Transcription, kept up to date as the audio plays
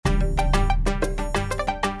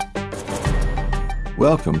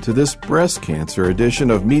Welcome to this breast cancer edition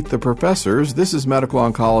of Meet the Professors. This is medical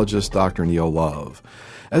oncologist Dr. Neil Love.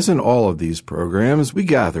 As in all of these programs, we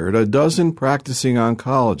gathered a dozen practicing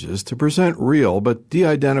oncologists to present real but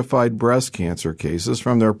de-identified breast cancer cases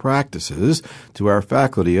from their practices to our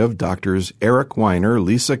faculty of Drs. Eric Weiner,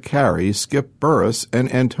 Lisa Carey, Skip Burris,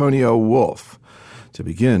 and Antonio Wolf. To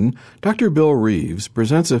begin, Dr. Bill Reeves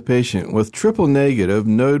presents a patient with triple-negative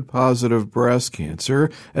node-positive breast cancer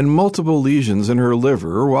and multiple lesions in her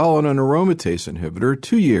liver while on an aromatase inhibitor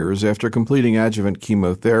 2 years after completing adjuvant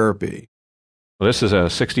chemotherapy. This is a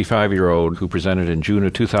 65-year-old who presented in June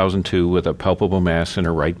of 2002 with a palpable mass in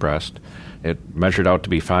her right breast. It measured out to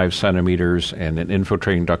be 5 centimeters and an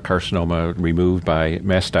infiltrating duct carcinoma removed by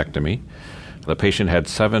mastectomy. The patient had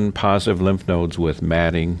 7 positive lymph nodes with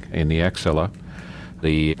matting in the axilla.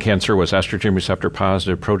 The cancer was estrogen receptor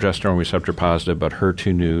positive, progesterone receptor positive, but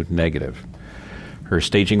HER2 negative. Her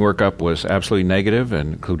staging workup was absolutely negative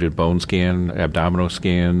and included bone scan, abdominal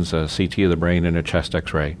scans, a CT of the brain, and a chest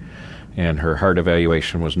X-ray. And her heart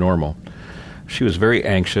evaluation was normal. She was very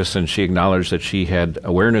anxious, and she acknowledged that she had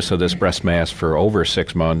awareness of this breast mass for over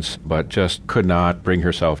 6 months, but just could not bring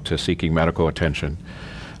herself to seeking medical attention.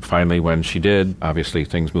 Finally, when she did, obviously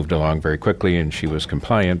things moved along very quickly and she was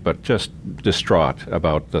compliant, but just distraught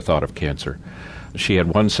about the thought of cancer. She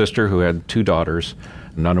had one sister who had 2 daughters,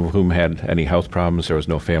 none of whom had any health problems. There was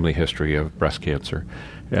no family history of breast cancer,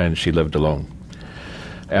 and she lived alone.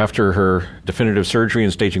 After her definitive surgery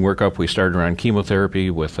and staging workup, we started her on chemotherapy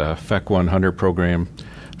with a FEC 100 program.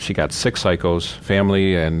 She got 6 cycles.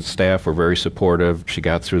 Family and staff were very supportive. She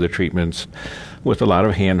got through the treatments with a lot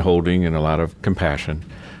of hand-holding and a lot of compassion.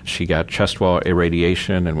 She got chest wall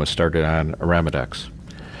irradiation and was started on Arimidex.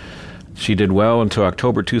 She did well until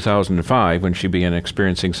October 2005 when she began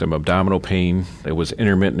experiencing some abdominal pain. It was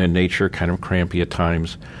intermittent in nature, kind of crampy at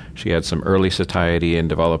times. She had some early satiety and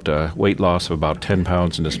developed a weight loss of about 10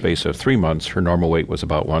 pounds in the space of 3 months. Her normal weight was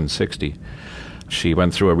about 160. She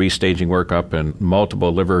went through a restaging workup and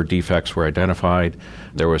multiple liver defects were identified.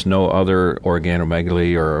 There was no other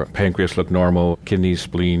organomegaly or pancreas looked normal, kidney,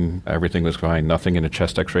 spleen, everything was fine. Nothing in a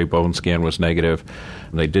chest X-ray bone scan was negative.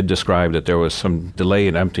 And they did describe that there was some delay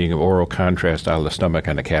in emptying of oral contrast out of the stomach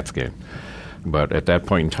on a CAT scan. But at that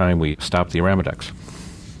point in time, we stopped the Arimidex.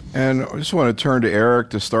 And I just want to turn to Eric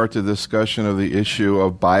to start the discussion of the issue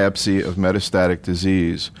of biopsy of metastatic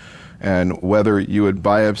disease. And whether you would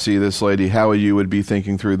biopsy this lady, how you would be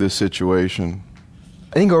thinking through this situation.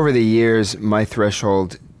 I think over the years, my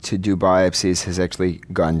threshold to do biopsies has actually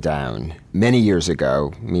gone down. Many years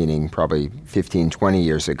ago, meaning probably 15, 20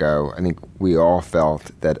 years ago, I think we all felt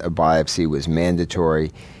that a biopsy was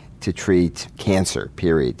mandatory to treat cancer,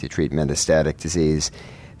 period, to treat metastatic disease.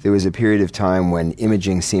 There was a period of time when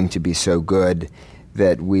imaging seemed to be so good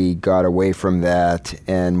that we got away from that,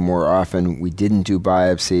 and more often we didn't do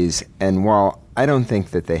biopsies. And while I don't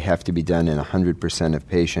think that they have to be done in 100% of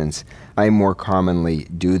patients, I more commonly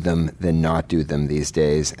do them than not do them these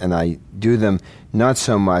days. And I do them not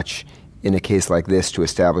so much in a case like this to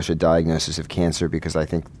establish a diagnosis of cancer, because I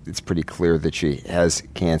think it's pretty clear that she has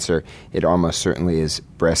cancer. It almost certainly is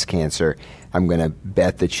breast cancer. I'm going to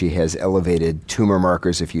bet that she has elevated tumor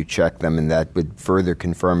markers if you check them, and that would further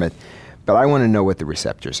confirm it. But I want to know what the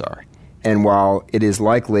receptors are. And while it is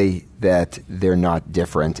likely that they're not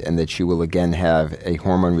different and that she will again have a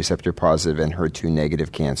hormone receptor positive and HER2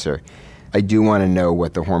 negative cancer, I do want to know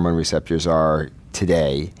what the hormone receptors are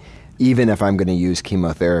today, even if I'm going to use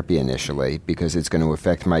chemotherapy initially, because it's going to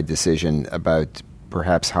affect my decision about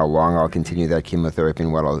perhaps how long I'll continue that chemotherapy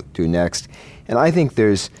and what I'll do next. And I think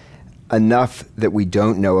there's enough that we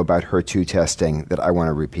don't know about HER2 testing that I want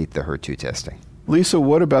to repeat the HER2 testing. Lisa,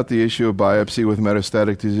 what about the issue of biopsy with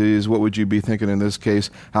metastatic disease? What would you be thinking in this case?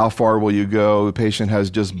 How far will you go? The patient has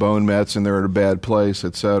just bone mets and they're in a bad place,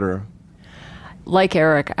 et cetera. Like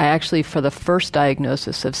Eric, I actually, for the first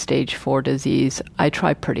diagnosis of stage 4 disease, I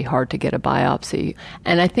try pretty hard to get a biopsy.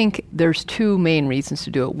 And I think there's 2 main reasons to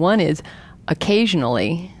do it. One is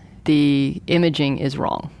occasionally the imaging is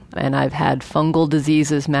wrong. And I've had fungal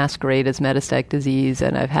diseases masquerade as metastatic disease,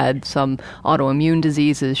 and I've had some autoimmune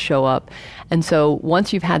diseases show up. And so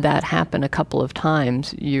once you've had that happen a couple of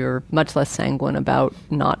times, you're much less sanguine about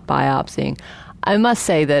not biopsying. I must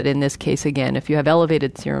say that in this case, again, if you have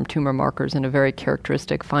elevated serum tumor markers and a very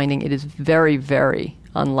characteristic finding, it is very, very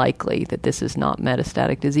unlikely that this is not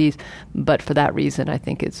metastatic disease. But for that reason, I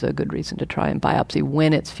think it's a good reason to try and biopsy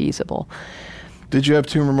when it's feasible. Did you have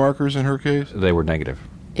tumor markers in her case? They were negative.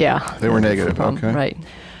 Yeah. They were negative, okay. Right.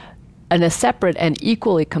 And a separate and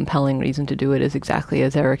equally compelling reason to do it is exactly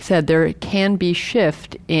as Eric said. There can be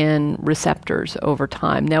shift in receptors over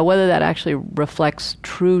time. Now, whether that actually reflects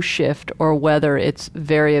true shift or whether it's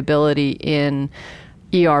variability in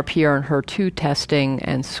ER, PR, and HER2 testing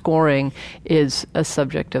and scoring is a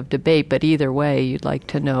subject of debate. But either way, you'd like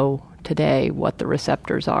to know today what the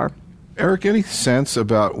receptors are. Eric, any sense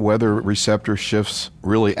about whether receptor shifts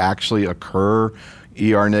really actually occur?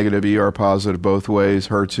 ER negative, ER positive both ways,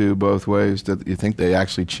 HER2 both ways? Do you think they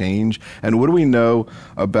actually change? And what do we know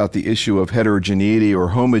about the issue of heterogeneity or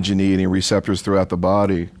homogeneity in receptors throughout the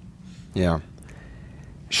body? Yeah.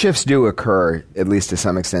 Shifts do occur, at least to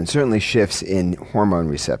some extent. Certainly shifts in hormone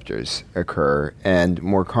receptors occur, and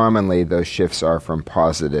more commonly those shifts are from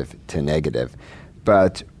positive to negative.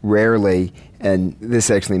 But rarely, and this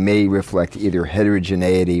actually may reflect either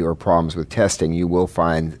heterogeneity or problems with testing, you will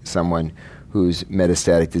find someone whose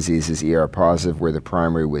metastatic disease is ER positive where the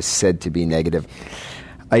primary was said to be negative.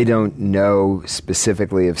 I don't know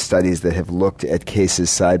specifically of studies that have looked at cases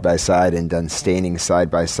side by side and done staining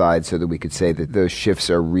side by side so that we could say that those shifts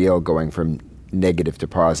are real going from negative to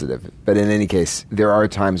positive. But in any case, there are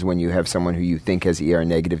times when you have someone who you think has ER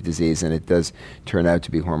negative disease and it does turn out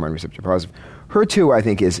to be hormone receptor positive. HER2, I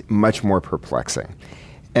think, is much more perplexing.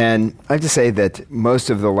 And I have to say that most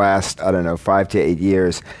of the last, 5 to 8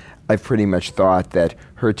 years, I've pretty much thought that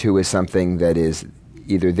HER2 is something that is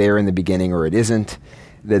either there in the beginning or it isn't,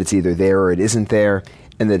 that it's either there or it isn't there,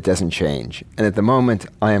 and that it doesn't change. And at the moment,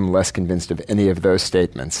 I am less convinced of any of those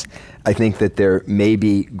statements. I think that there may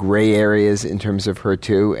be gray areas in terms of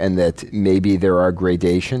HER2 and that maybe there are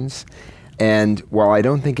gradations. And while I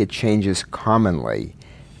don't think it changes commonly,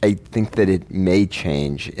 I think that it may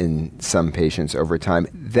change in some patients over time.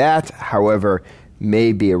 That, however,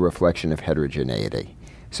 may be a reflection of heterogeneity.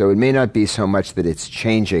 So it may not be so much that it's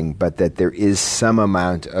changing, but that there is some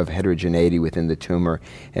amount of heterogeneity within the tumor,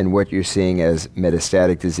 and what you're seeing as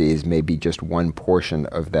metastatic disease may be just one portion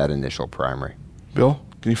of that initial primary. Bill,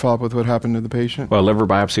 can you follow up with what happened to the patient? Well, liver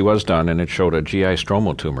biopsy was done, and it showed a GI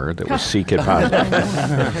stromal tumor that was c-KIT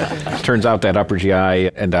positive. Turns out that upper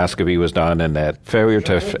GI endoscopy was done, and that failure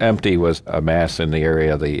to empty was a mass in the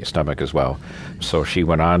area of the stomach as well. So she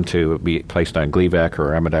went on to be placed on Gleevec. Her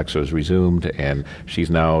Amidex was resumed, and she's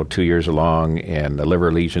now 2 years along, and the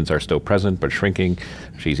liver lesions are still present but shrinking.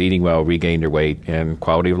 She's eating well, regained her weight, and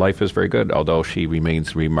quality of life is very good, although she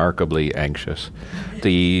remains remarkably anxious.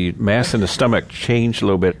 The mass in the stomach changed a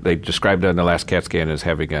little bit. They described it in the last CAT scan as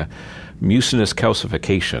having a mucinous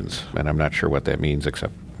calcifications, and I'm not sure what that means,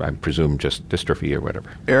 except I presume just dystrophy or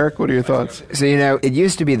whatever. Eric, what are your thoughts? So, it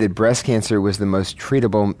used to be that breast cancer was the most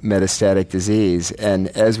treatable metastatic disease, and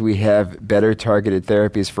as we have better targeted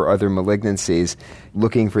therapies for other malignancies,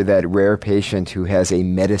 looking for that rare patient who has a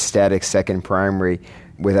metastatic second primary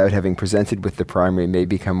without having presented with the primary may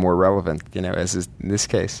become more relevant, as is in this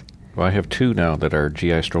case. Well, I have 2 now that are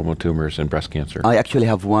GI stromal tumors and breast cancer. I actually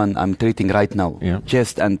have one I'm treating right now,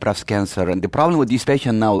 chest and breast cancer. And the problem with these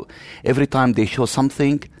patients now, every time they show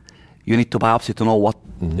something, you need to biopsy to know what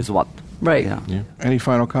is what. Right. Yeah. Any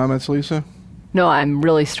final comments, Lisa? No, I'm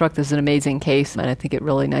really struck. This is an amazing case, and I think it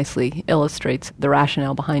really nicely illustrates the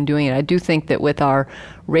rationale behind doing it. I do think that with our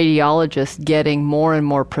radiologists getting more and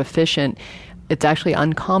more proficient, it's actually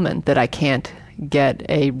uncommon that I can't get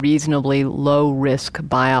a reasonably low-risk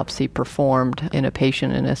biopsy performed in a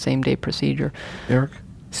patient in a same-day procedure. Eric?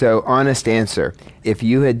 So, honest answer, if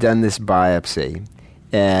you had done this biopsy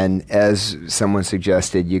and as someone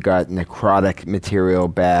suggested, you got necrotic material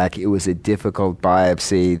back, it was a difficult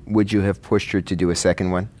biopsy, would you have pushed her to do a second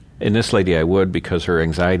one? In this lady, I would, because her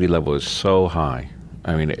anxiety level is so high.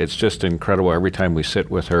 I mean, it's just incredible. Every time we sit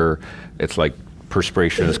with her, it's like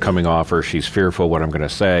perspiration is coming off her. She's fearful what I'm going to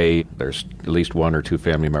say. There's at least 1 or 2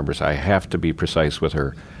 family members. I have to be precise with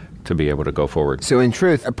her to be able to go forward. So in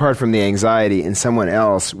truth, apart from the anxiety, in someone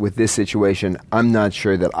else with this situation, I'm not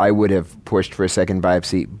sure that I would have pushed for a second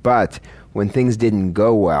biopsy, but when things didn't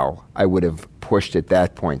go well, I would have pushed at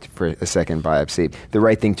that point for a second biopsy. The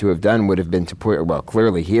right thing to have done would have been to push, well,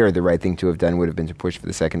 clearly here, the right thing to have done would have been to push for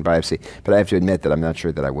the second biopsy, but I have to admit that I'm not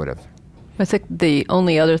sure that I would have. I think the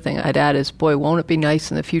only other thing I'd add is, boy, won't it be nice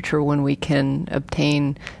in the future when we can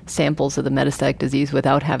obtain samples of the metastatic disease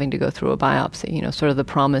without having to go through a biopsy, sort of the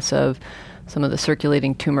promise of some of the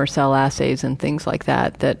circulating tumor cell assays and things like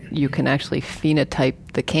that you can actually phenotype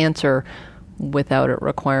the cancer without it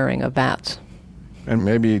requiring a VATS. And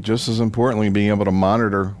maybe just as importantly, being able to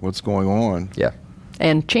monitor what's going on. Yeah.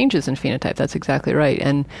 And changes in phenotype, that's exactly right.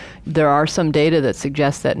 And there are some data that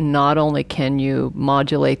suggests that not only can you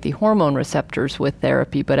modulate the hormone receptors with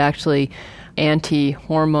therapy, but actually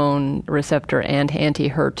anti-hormone receptor and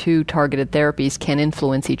anti-HER2 targeted therapies can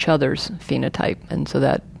influence each other's phenotype. And so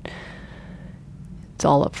that it's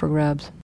all up for grabs.